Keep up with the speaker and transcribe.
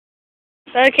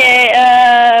Okay,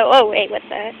 oh wait, what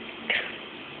the heck?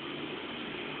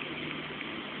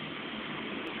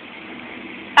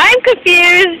 I'm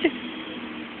confused!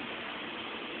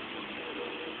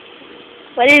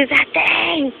 What is that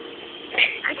thing?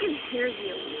 I can hear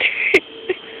you.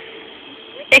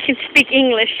 I can speak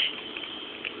English.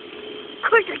 Of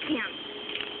course I can.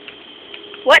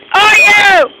 What are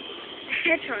you?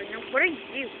 Hedgehog, now what are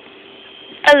you?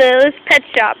 A Lily's Pet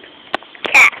Shop.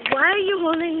 Cat. Why are you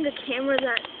holding the camera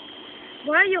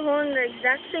Why are you holding the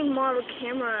exact same model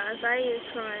camera as I use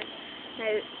for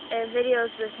my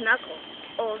videos with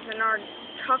Knuckles in our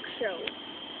talk show?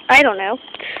 I don't know.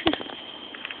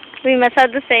 We must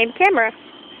have the same camera.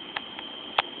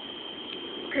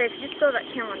 Okay, if you throw that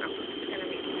camera up, it's gonna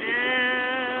be...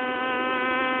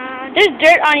 There's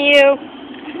dirt on you.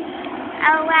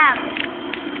 Oh, wow.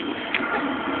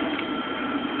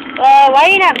 Why are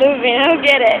you not moving? I don't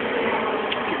get it.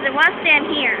 Because I want to stand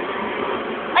here.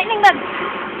 Lightning bug.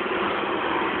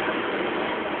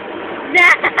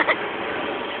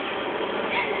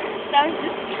 That was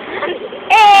just funny.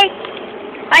 Hey!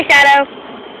 Hi, Shadow.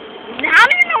 How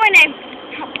do you know my name?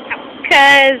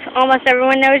 Because almost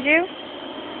everyone knows you.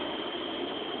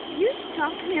 You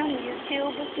stalk me on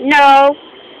YouTube? No.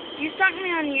 You stalk me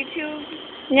on YouTube?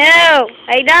 No,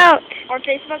 I don't. Or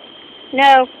Facebook?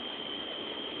 No.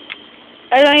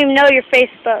 I don't even know your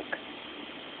Facebook.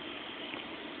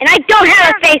 And I don't have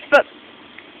a Facebook.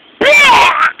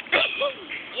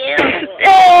 Ew.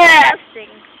 Ugh.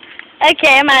 Disgusting.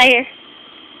 Okay, I'm out of here.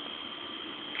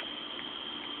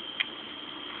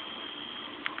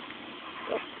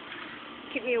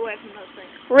 Keep me away from those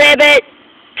things. Ribbit.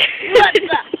 What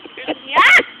the?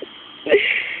 Yeah?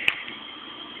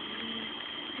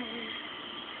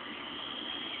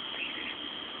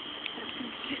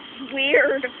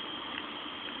 Weird.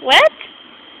 What?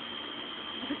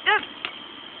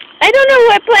 I don't know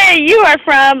what planet you are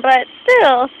from, but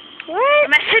still. What?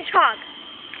 I'm a hedgehog.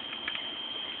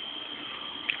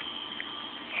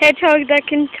 Hedgehog that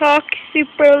can talk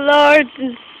super large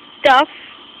and stuff.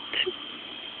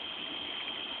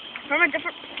 From a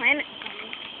different planet.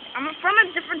 I'm from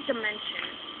a different dimension.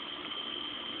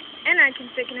 And I can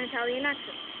speak an Italian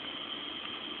accent.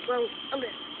 Well, a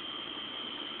little.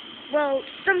 Well,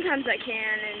 sometimes I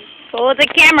can, and... Pull the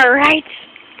camera, right?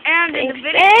 And in the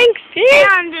video... Thanks.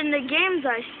 And in the games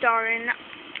I star in,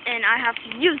 and I have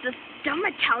to use this dumb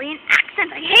Italian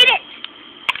accent. I hate it!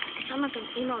 I sound like an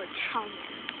emo Italian.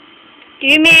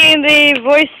 You mean the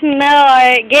voicemail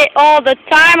I get all the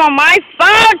time on my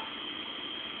phone?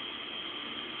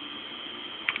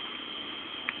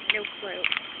 No clue.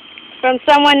 From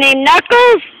someone named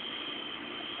Knuckles?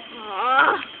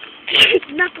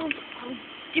 Knuckles, I'll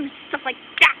do stuff like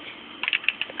that.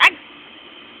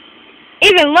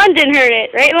 Even London heard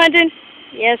it, right, London?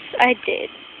 Yes, I did.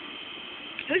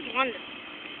 Who's London?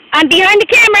 I'm behind the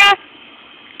camera.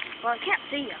 Well, I can't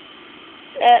see you.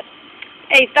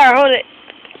 Hey, Star, hold it.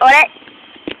 Hold it.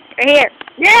 Right here.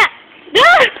 Yeah!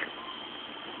 No!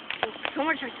 So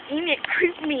much like Amy, it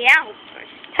creeped me out.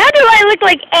 How do I look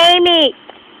like Amy?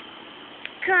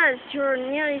 Because you're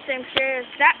nearly the same shade as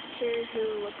that kid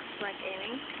who looks like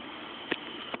Amy.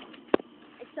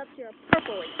 Except you're a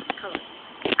purpley color.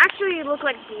 Actually, you look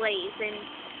like Blaze, and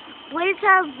Blaze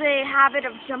has the habit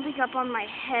of jumping up on my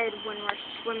head when we're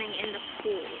swimming in the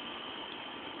pool.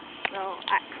 Well,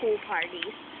 at pool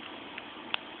parties.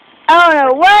 I don't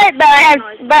know what, but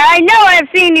I know I've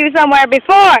seen you somewhere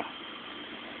before.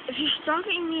 If you're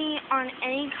stalking me on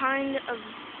any kind of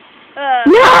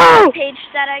No! page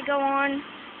that I go on,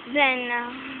 then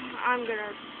I'm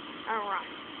gonna run.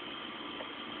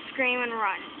 Scream and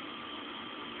run.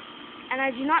 And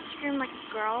I do not scream like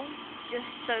a girl, just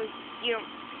so you don't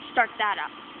start that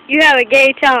up. You have a gay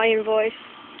Italian voice.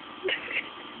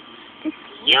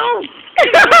 You!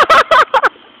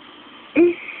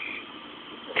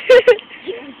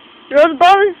 Rose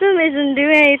Blossom isn't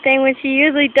doing anything when she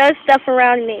usually does stuff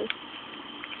around me.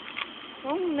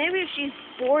 Well, maybe if she's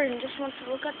bored and just wants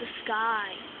to look at the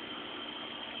sky.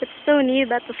 What's so neat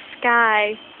about the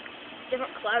sky?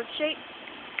 Different cloud shapes.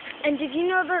 And did you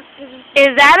know that...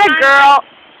 Is that a girl?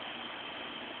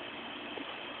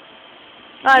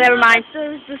 Oh, never mind.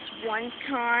 There was this one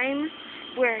time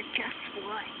where, guess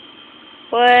what?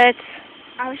 What?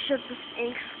 I was showed this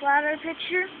ink splatter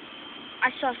picture. I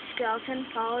saw a skeleton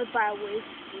followed by a wave of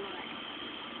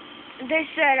blood. They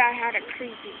said I had a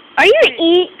creepy... Are you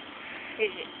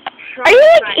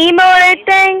like emo or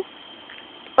anything?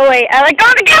 Oh wait, I like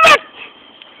going to camera!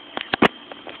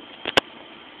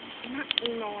 I'm not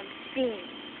emo, I'm seeing.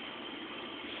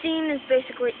 scene is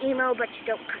basically emo, but you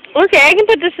don't cook it. Okay, I can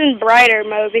put this in brighter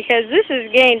mode because this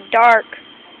is getting dark.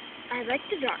 I like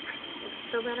the dark.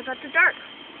 What's so bad about the dark?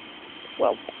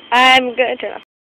 Well, I'm gonna turn off